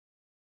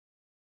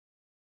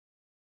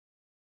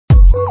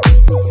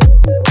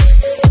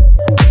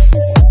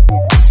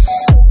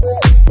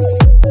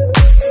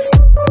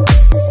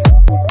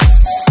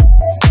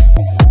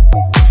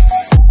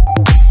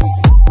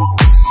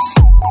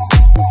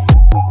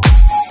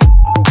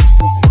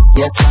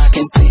Yes, I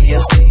can see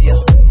you.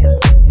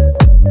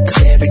 'Cause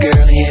every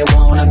girl here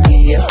wanna be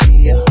you.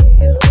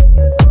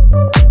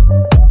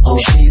 Oh,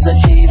 she's a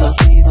diva.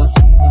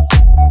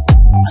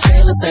 I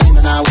feel the same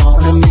and I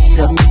wanna meet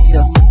her.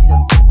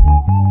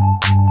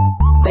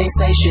 They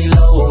say she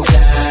low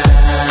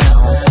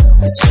down.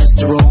 It's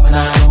just a room and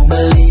I don't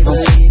believe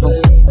her.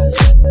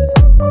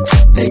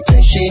 They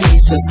say she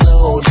needs to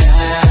slow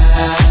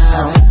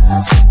down.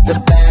 The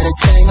baddest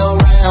thing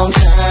around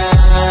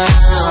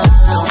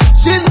town.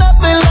 She's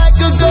nothing like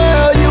a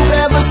girl you've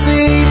ever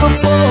seen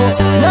before.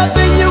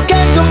 Nothing you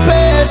can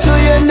compare to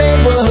your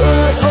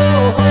neighborhood.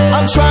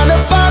 I'm trying to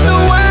find the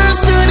words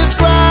to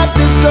describe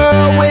this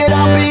girl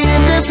without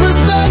being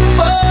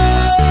disrespectful.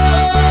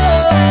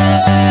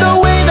 The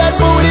way that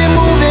booty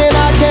moving,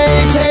 I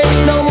can't take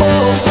no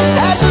more.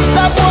 Had to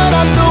stop what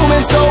I'm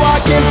doing so I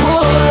can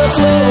pull her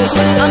close.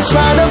 I'm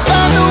trying to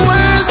find the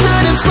words to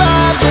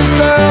describe this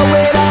girl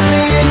without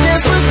being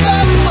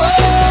disrespectful.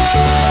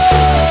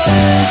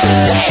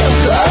 Damn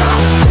girl,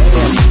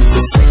 damn, you's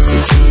a sexy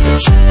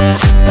bitch.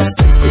 A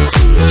sexy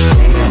bitch,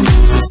 damn,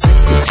 you's a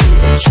sexy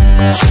bitch.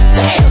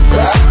 Damn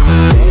girl,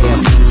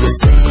 damn, you's a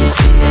sexy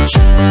bitch.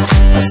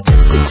 A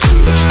sexy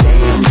bitch,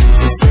 damn,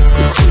 you's a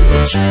sexy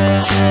bitch.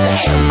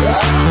 Damn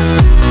girl.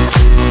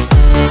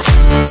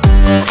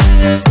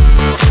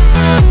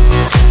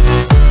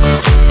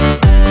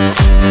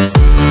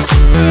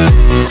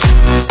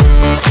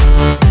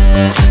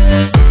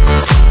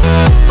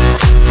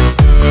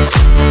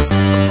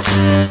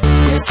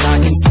 Yes, I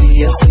can see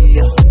you.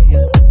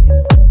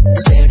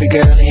 'Cause every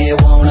girl here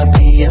wanna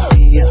be you.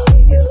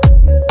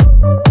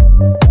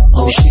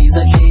 Oh, she's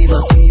a diva.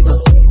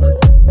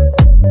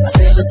 I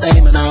feel the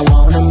same and I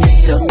wanna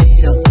meet her.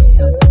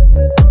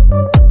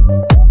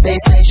 They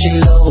say she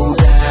low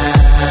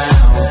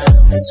down.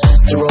 It's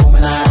just a room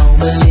and I don't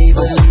believe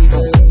her.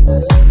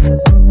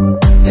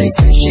 They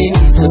say she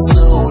needs to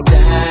slow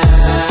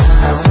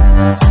down.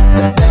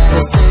 The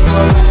baddest thing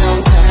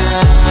around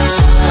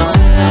town.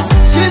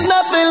 She's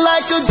nothing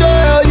like a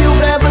girl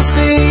you've ever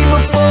seen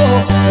before.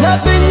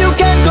 Nothing you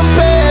can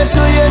compare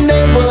to your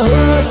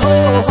neighborhood.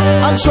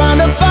 I'm trying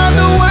to find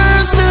the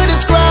words to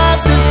describe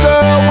this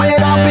girl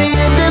without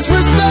being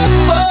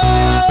disrespectful.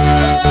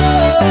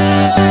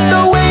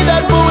 The way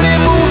that booty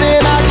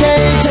moving, I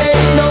can't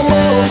take no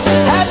more.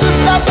 Had to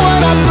stop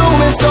what I'm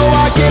doing so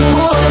I can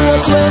pull her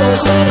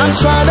close. I'm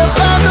trying to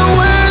find the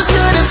words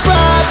to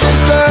describe this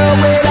girl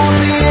without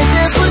being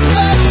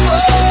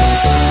disrespectful.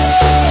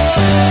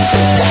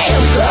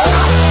 Damn girl,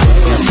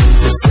 damn,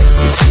 you's a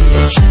sexy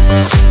bitch.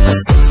 A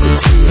sexy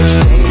bitch,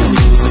 damn,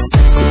 you's a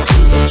sexy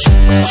bitch.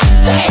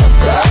 Damn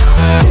girl,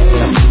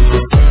 damn, you's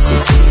a sexy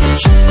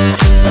bitch.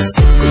 A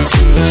sexy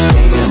bitch,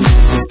 damn,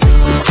 you's a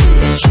sexy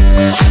bitch.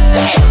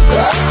 Damn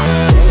girl,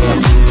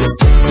 damn, you's a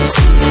sexy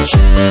bitch.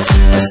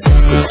 A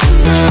sexy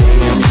bitch,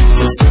 damn,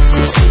 you's a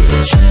sexy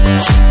bitch.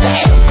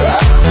 Damn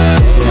girl,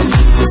 damn,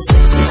 you's a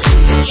sexy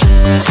bitch.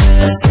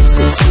 A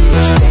sexy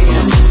bitch,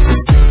 damn, you's a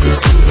sexy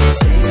bitch.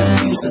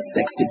 Damn, you's a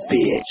sexy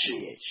bitch.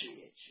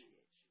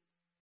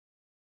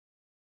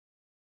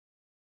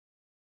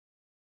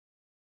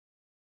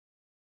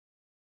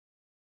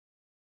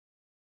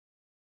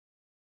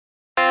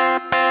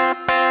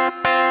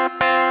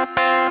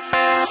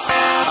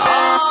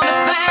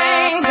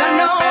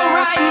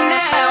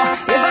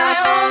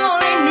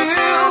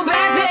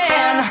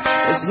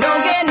 There's no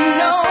getting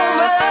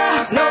over,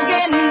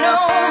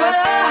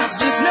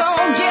 just no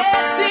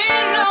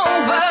getting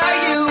over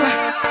you.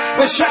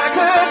 Wish I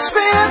could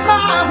spin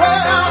my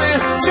world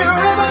into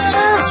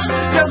reverse,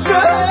 just to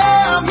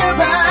have you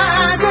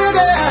back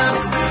again.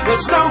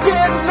 There's no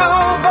getting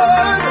over,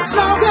 there's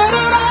no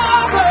getting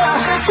over,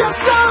 there's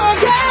just no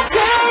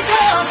getting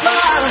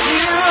over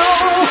you.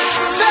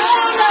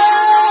 No.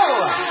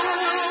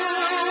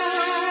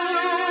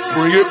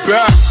 Bring it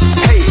back.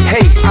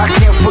 Hey, I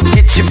can't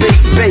forget you,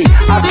 baby.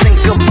 I think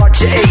about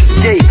your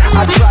 8-day.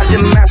 I tried to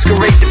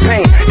masquerade the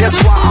pain. That's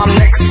why I'm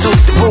next to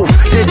the roof.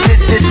 Dancing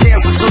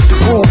to the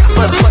groove.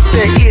 But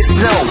there is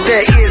no.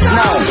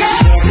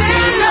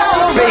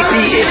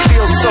 Baby, it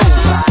feels so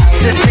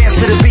to dance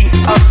to the beat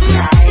of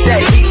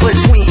that heat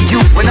between you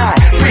and I.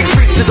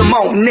 Free to the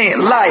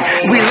moment, light.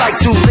 We like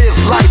to live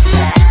life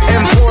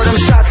and pour them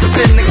shots up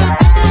in the.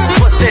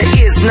 But there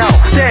is no.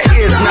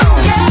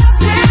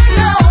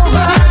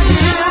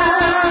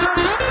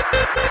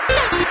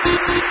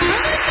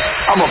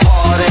 I'ma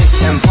party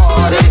and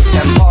party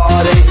and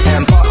party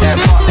and party and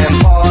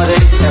party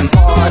and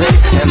party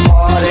and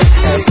party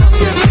and party.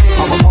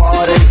 I'ma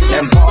party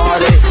and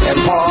party and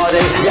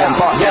party and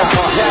party and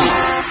party.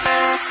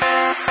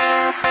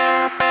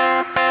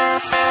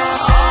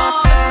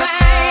 All the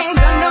things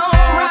I know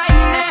right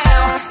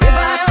now, if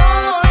I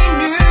only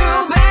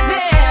knew back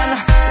then.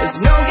 There's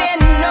no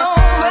getting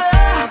over,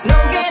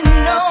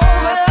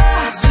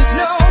 just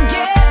no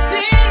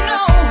getting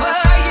over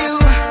you.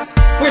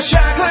 Wish I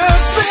could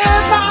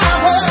spin my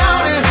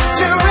world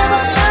into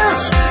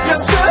reverse,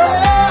 just to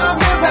have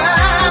you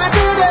back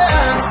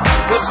again.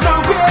 There's no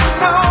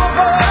getting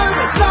over,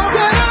 there's no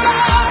getting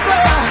over,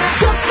 there's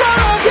just no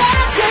getting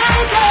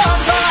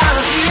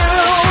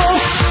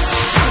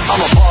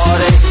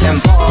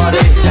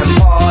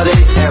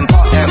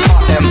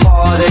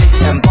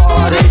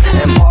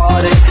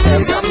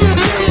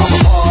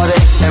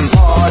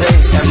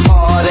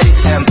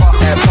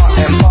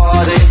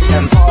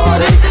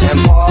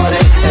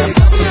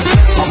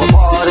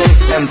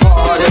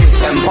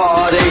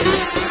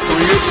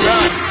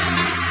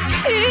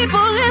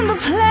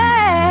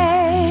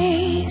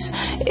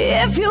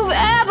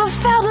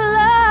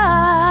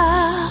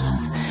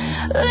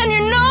then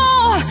you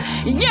know,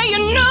 yeah,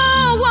 you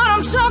know what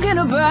I'm talking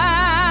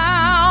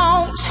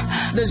about.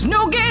 There's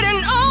no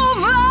getting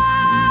over.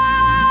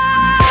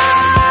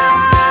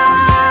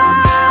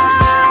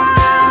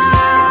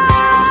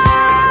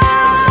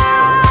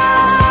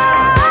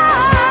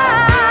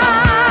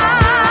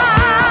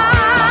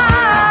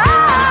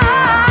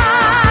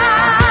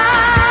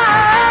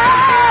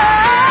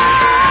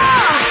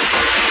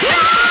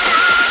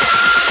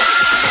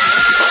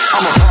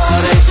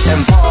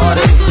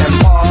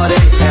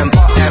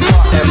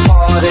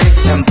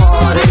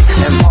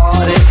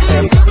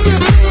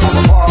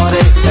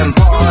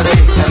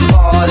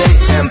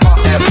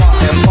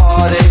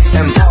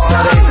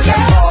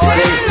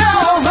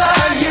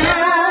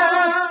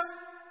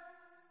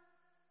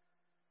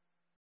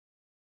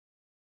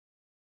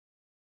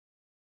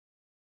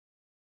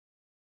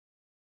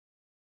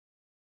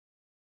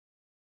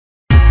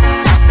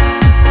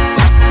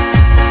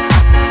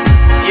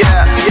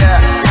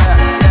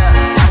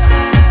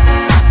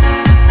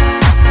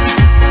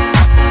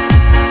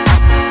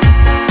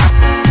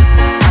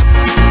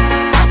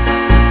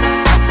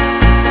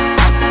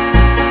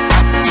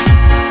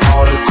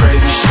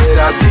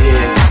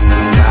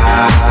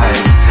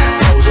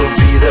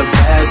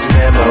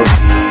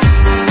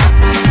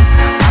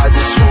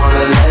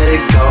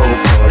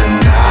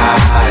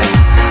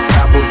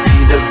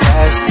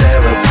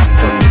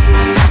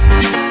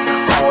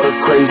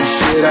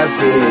 I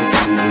did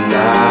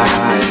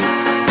tonight,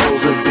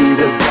 those would be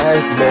the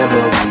best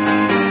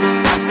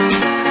memories.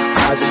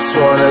 I just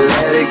wanna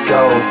let it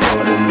go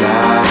for the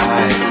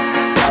night.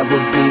 That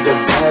would be the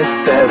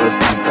best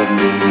therapy for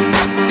me.